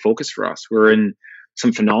restaurants is a big focus for us. We're in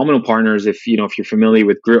some phenomenal partners. If you're familiar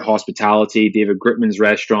with Groot Hospitality, David Gritman's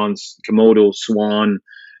restaurants, Komodo, Swan,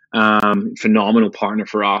 phenomenal partner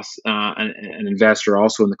for us, an investor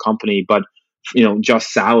also in the company. But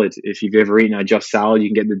Just Salad, if you've ever eaten a Just Salad, you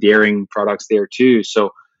can get the Daring products there too.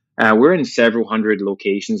 So we're in several hundred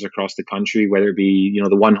locations across the country, whether it be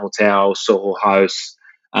the One Hotel, Soho House,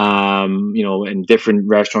 and different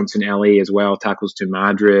restaurants in LA as well, Tacos to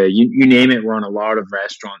Madre, you name it. We're on a lot of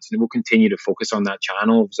restaurants, and we'll continue to focus on that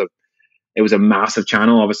channel. It was a massive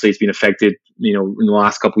channel. Obviously, it's been affected, in the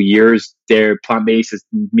last couple of years. Their plant-based has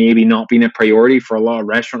maybe not been a priority for a lot of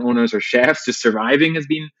restaurant owners or chefs. Just surviving has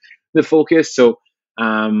been the focus. So,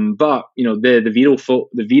 but the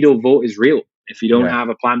veto vote is real. If you don't have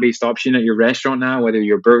a plant-based option at your restaurant now, whether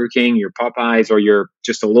you're Burger King, your Popeyes, or you're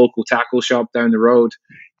just a local taco shop down the road,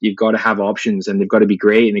 you've got to have options, and they've got to be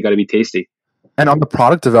great, and they've got to be tasty. And on the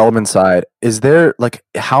product development side, is there like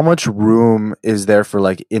how much room is there for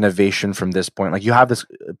like innovation from this point? Like you have this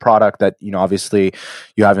product that obviously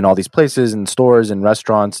you have in all these places and stores and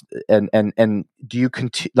restaurants, and do you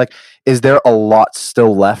like is there a lot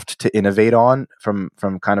still left to innovate on from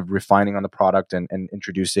kind of refining on the product and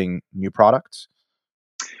introducing new products?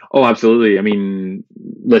 Oh, absolutely. I mean,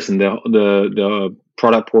 listen, the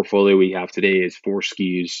product portfolio we have today is 4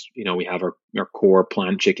 SKUs. We have our core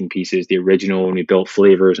plant chicken pieces, the original, and we built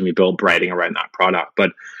flavors and we built breading around that product.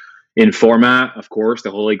 But in format, of course, the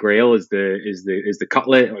holy grail is the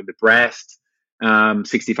cutlet or the breast.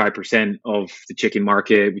 65% of the chicken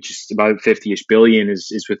market, which is about 50-ish billion,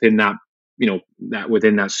 is within that,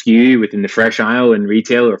 within that SKU, within the fresh aisle in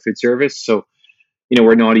retail or food service. So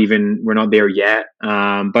we're not there yet.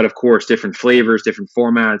 But of course, different flavors, different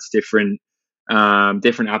formats, different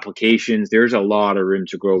applications. There's a lot of room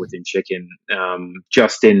to grow within chicken,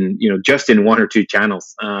 just in one or two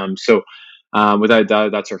channels. Without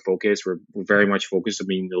doubt, that's our focus. We're very much focused on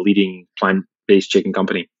being the leading plant-based chicken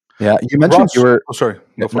company. Yeah, you mentioned Ross, you were. sorry.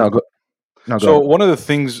 No, Go go So ahead. one of the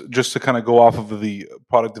things, just to kind of go off of the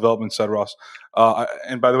product development side, Ross,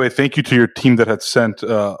 and by the way, thank you to your team that had sent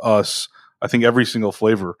us, I think, every single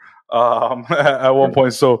flavor at one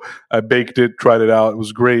point. So I baked it, tried it out. It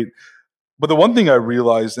was great. But the one thing I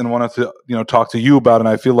realized and wanted to talk to you about, and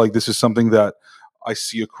I feel like this is something that I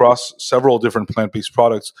see across several different plant-based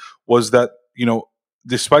products, was that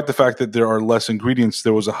despite the fact that there are less ingredients,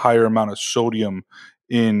 there was a higher amount of sodium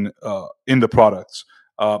in the products,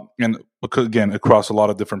 and again across a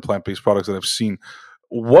lot of different plant-based products that I've seen.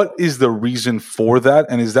 What is the reason for that,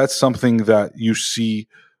 and is that something that you see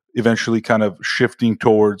eventually kind of shifting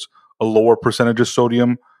towards a lower percentage of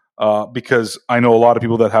sodium? Because I know a lot of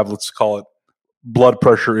people that have, let's call it, blood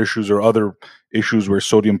pressure issues or other issues where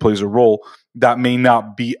sodium plays a role, that may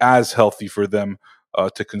not be as healthy for them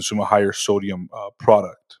to consume a higher sodium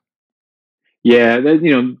product. Yeah,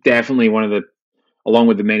 definitely one of the, along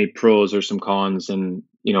with the many pros, there's some cons, and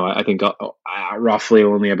I think roughly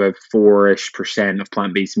only about 4-ish% of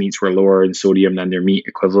plant-based meats were lower in sodium than their meat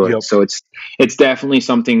equivalent. Yep. So it's definitely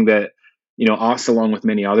something that us, along with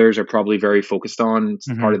many others, are probably very focused on. It's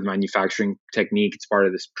part of the manufacturing technique. It's part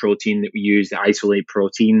of this protein that we use to isolate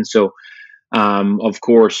protein. So of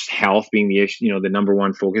course, health being the issue, the number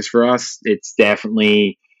one focus for us, it's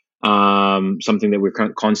definitely something that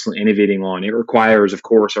we're constantly innovating on. It requires, of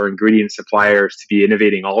course, our ingredient suppliers to be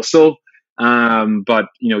innovating also. But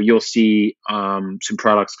you'll see some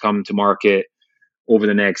products come to market over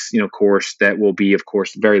the next course that will be, of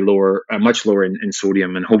course, much lower in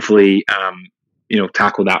sodium, and hopefully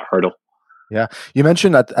tackle that hurdle. Yeah, you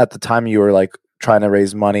mentioned at the time you were like trying to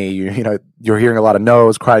raise money. You're hearing a lot of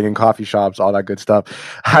no's, crying in coffee shops, all that good stuff.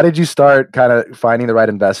 How did you start kind of finding the right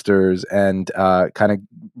investors and kind of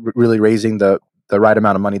really raising the right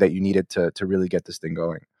amount of money that you needed to really get this thing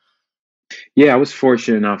going? Yeah, I was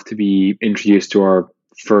fortunate enough to be introduced to our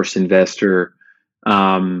first investor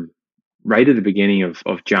right at the beginning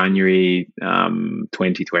of January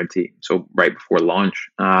 2020, so right before launch.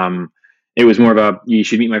 It was more of a, you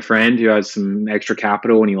should meet my friend who has some extra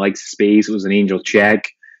capital and he likes space. It was an angel check.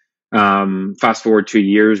 Fast forward 2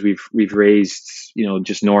 years, we've raised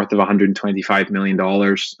just north of $125 million.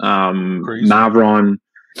 Mavron,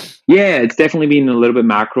 yeah, it's definitely been a little bit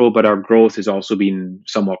macro, but our growth has also been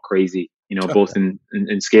somewhat crazy. Both in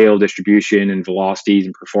scale, distribution, and velocities,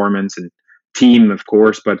 and performance, and team, of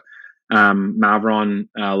course. But Mavron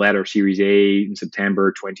led our Series A in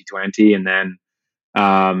September 2020, and then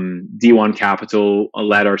D1 Capital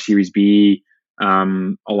led our Series B,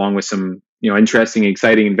 along with some interesting,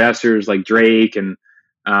 exciting investors like Drake and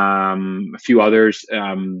a few others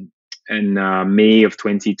in May of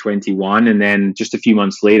 2021. And then just a few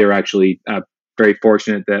months later, actually, very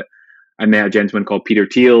fortunate that I met a gentleman called Peter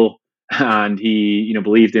Thiel, and he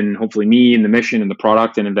believed in, hopefully, me and the mission and the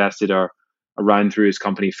product, and invested a round through his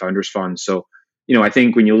company Founders Fund. So I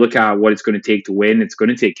think when you look at what it's going to take to win, it's going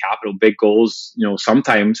to take capital. Big goals,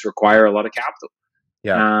 sometimes require a lot of capital.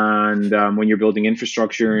 Yeah. And when you're building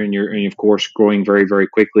infrastructure and you're of course growing very, very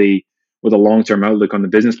quickly with a long-term outlook on the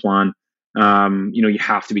business plan, you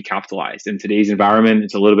have to be capitalized. In today's environment,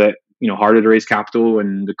 it's a little bit harder to raise capital,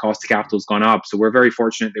 and the cost of capital has gone up. So we're very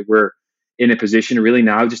fortunate that we're in a position really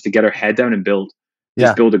now just to get our head down and build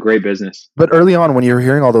a great business. But early on, when you were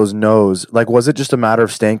hearing all those no's, like, was it just a matter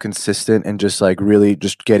of staying consistent and just like really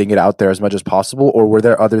just getting it out there as much as possible? Or were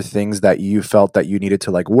there other things that you felt that you needed to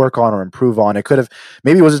like work on or improve on? It could have,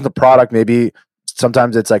 maybe it wasn't the product, maybe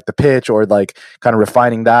sometimes it's like the pitch, or like kind of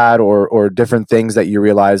refining that, or different things that you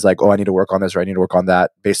realize like, oh, I need to work on this, or I need to work on that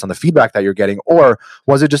based on the feedback that you're getting. Or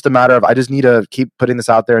was it just a matter of, I just need to keep putting this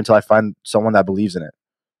out there until I find someone that believes in it?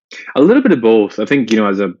 A little bit of both. I think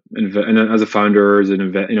as a founder, as a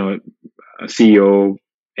CEO,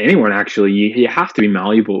 anyone actually, you have to be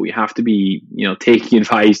malleable. You have to be taking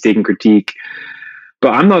advice, taking critique.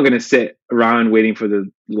 But I'm not going to sit around waiting for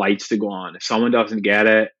the lights to go on. If someone doesn't get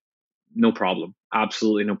it, no problem.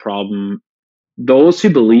 Absolutely no problem. Those who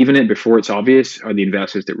believe in it before it's obvious are the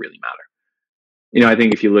investors that really matter. I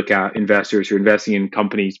think if you look at investors who are investing in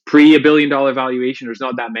companies pre-$1 billion valuation, there's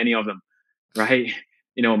not that many of them, right?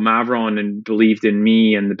 Mavron and believed in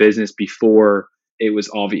me and the business before it was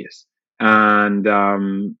obvious. And,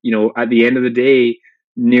 at the end of the day,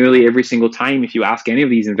 nearly every single time, if you ask any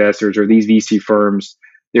of these investors or these VC firms,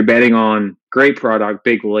 they're betting on great product,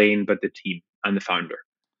 big lane, but the team. and the founder.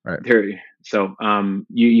 Right. So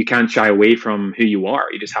you can't shy away from who you are.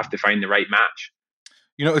 You just have to find the right match.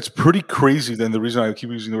 It's pretty crazy. Then the reason I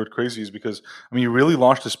keep using the word crazy is because you really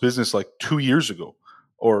launched this business like 2 years ago,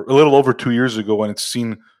 or a little over 2 years ago, and it's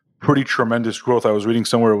seen pretty tremendous growth. I was reading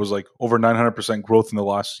somewhere it was like over 900% growth in the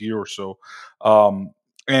last year or so,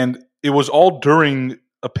 and it was all during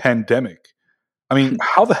a pandemic.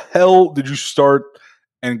 How the hell did you start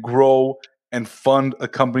and grow and fund a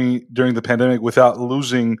company during the pandemic without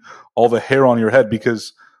losing all the hair on your head?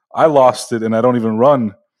 Because I lost it, and I don't even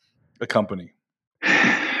run a company.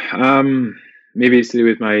 Maybe it's to do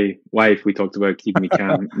with my wife. We talked about keeping me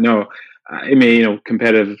calm. No,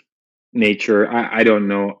 competitive nature. I don't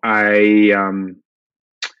know. I'm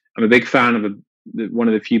a big fan of one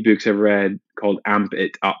of the few books I've read called Amp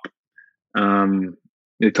It Up.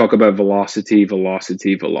 They talk about velocity.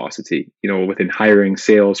 Within hiring,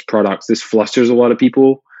 sales, products. This flusters a lot of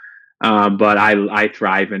people, but I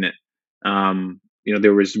thrive in it.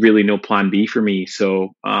 There was really no plan B for me,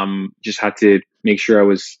 so just had to make sure I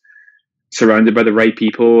was surrounded by the right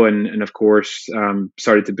people, and of course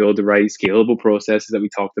started to build the right scalable processes that we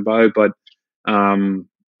talked about. But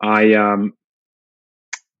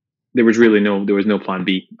there was no plan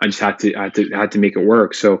B. I just had to make it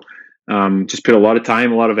work. So just put a lot of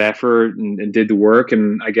time, a lot of effort, and did the work.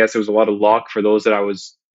 And I guess there was a lot of luck for those that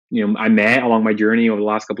I met along my journey over the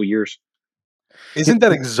last couple of years. Isn't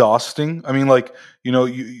that exhausting?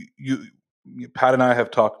 You Pat and I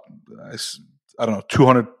have talked, I don't know,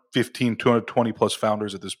 215, 220 plus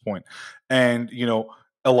founders at this point. And,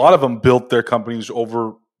 a lot of them built their companies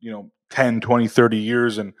over, 10, 20, 30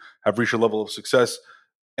 years and have reached a level of success.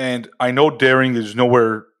 And I know daring is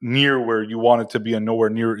nowhere near where you want it to be and nowhere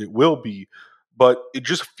near it will be. But it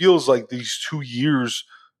just feels like these 2 years,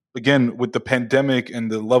 again, with the pandemic and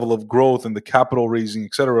the level of growth and the capital raising,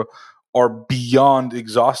 et cetera, are beyond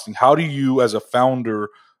exhausting. How do you, as a founder,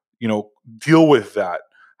 deal with that?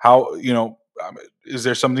 How, is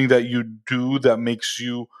there something that you do that makes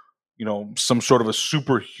you, some sort of a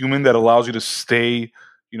superhuman that allows you to stay,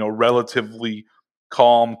 relatively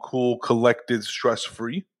calm, cool, collected, stress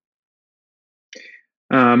free?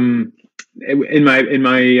 In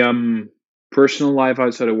my personal life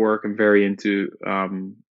outside of work, I'm very into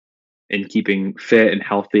in keeping fit and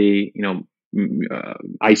healthy.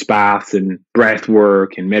 Ice baths and breath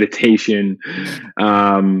work and meditation,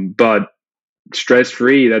 but stress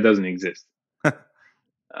free, that doesn't exist.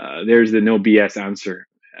 There's the no BS answer.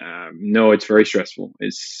 No, it's very stressful.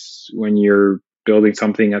 It's when you're building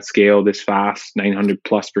something at scale this fast,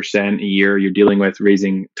 900+% a year, you're dealing with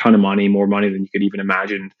raising a ton of money, more money than you could even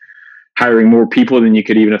imagine, hiring more people than you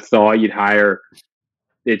could even have thought you'd hire.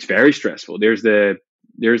 It's very stressful. There's the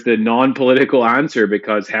non-political answer,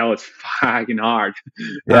 because hell, it's fucking hard.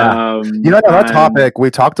 Yeah. On that topic,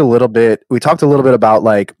 we talked a little bit about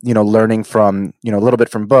like, learning from, a little bit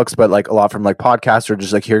from books, but like a lot from like podcasts, or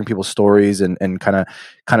just like hearing people's stories and kind of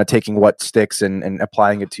taking what sticks and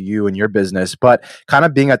applying it to you and your business. But kind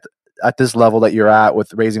of being at this level that you're at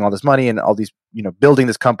with raising all this money and all these, building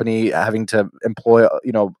this company, having to employ,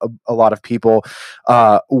 a lot of people.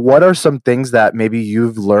 What are some things that maybe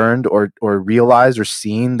you've learned or realized or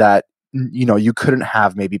seen that, you couldn't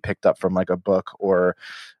have maybe picked up from like a book or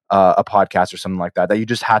a podcast or something like that you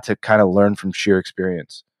just had to kind of learn from sheer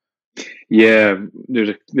experience? Yeah,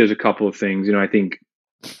 there's a couple of things. I think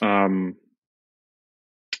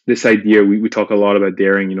this idea, we talk a lot about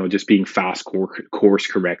daring, just being fast course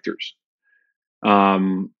correctors.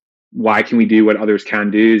 Why can we do what others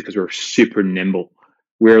can do? Is because we're super nimble.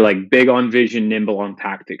 We're like big on vision, nimble on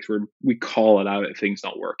tactics. We call it out if things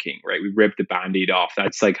not working, right? We rip the Band-Aid off.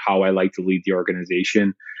 That's like how I like to lead the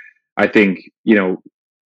organization. I think,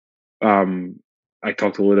 I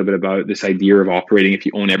talked a little bit about this idea of operating if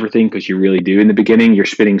you own everything, because you really do. In the beginning, you're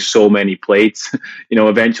spinning so many plates.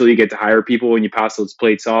 Eventually you get to hire people and you pass those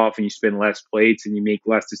plates off and you spin less plates and you make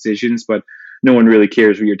less decisions, but no one really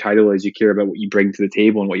cares what your title is. You care about what you bring to the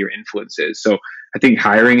table and what your influence is. So I think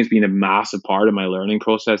hiring has been a massive part of my learning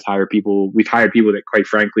process. We've hired people that, quite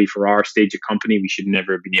frankly, for our stage of company, we should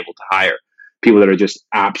never have been able to hire. People that are just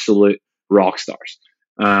absolute rock stars.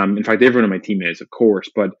 In fact, everyone on my team is, of course,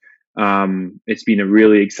 but it's been a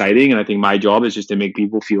really exciting, and I think my job is just to make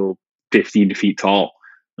people feel 15 feet tall,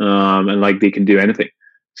 and like they can do anything.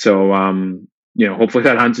 So hopefully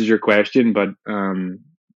that answers your question, but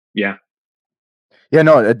yeah. Yeah,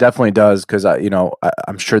 no, it definitely does, because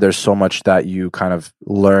I'm sure there's so much that you kind of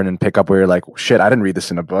learn and pick up where you're like, shit, I didn't read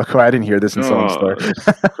this in a book, or I didn't hear this in someone's story.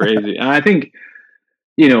 Crazy. And I think,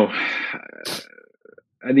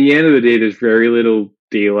 at the end of the day, there's very little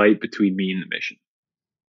daylight between me and the mission.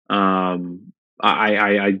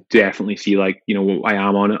 I definitely feel like, I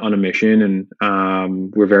am on a mission,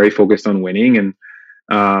 and we're very focused on winning. And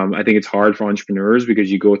I think it's hard for entrepreneurs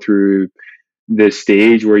because you go through this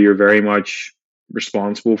stage where you're very much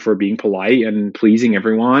responsible for being polite and pleasing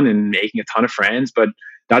everyone and making a ton of friends, but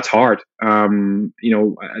that's hard. At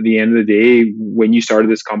the end of the day, when you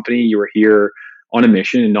started this company, you were here on a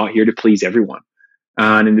mission and not here to please everyone.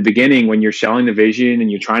 And in the beginning, when you're selling the vision and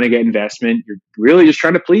you're trying to get investment, you're really just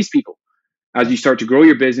trying to please people. As you start to grow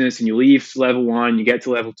your business and you leave level 1, you get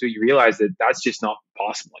to level 2, you realize that that's just not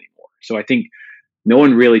possible anymore. So I think no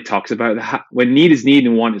one really talks about that. When need is need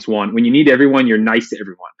and want is want. When you need everyone, you're nice to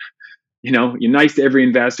everyone. You're nice to every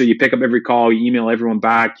investor. You pick up every call, you email everyone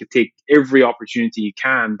back, you take every opportunity you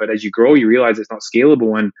can. But as you grow, you realize it's not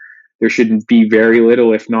scalable, and there shouldn't be very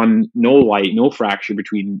little, if no light, no fracture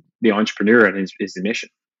between the entrepreneur and his mission.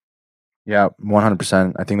 Yeah,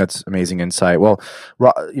 100%. I think that's amazing insight. Well,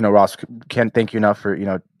 Ross, can't thank you enough for,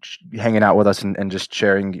 hanging out with us and just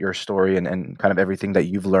sharing your story and kind of everything that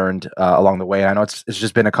you've learned along the way. I know it's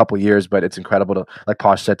just been a couple years, but it's incredible to, like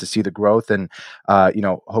Posh said, to see the growth and,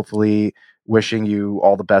 hopefully wishing you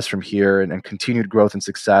all the best from here and continued growth and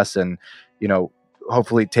success and,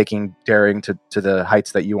 hopefully taking Daring to the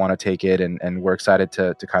heights that you want to take it. And we're excited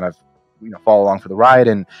to kind of, follow along for the ride,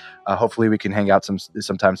 and hopefully we can hang out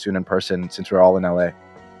sometime soon in person since we're all in LA.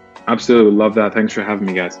 Absolutely. Love that. Thanks for having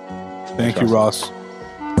me, guys. Thank you, Ross.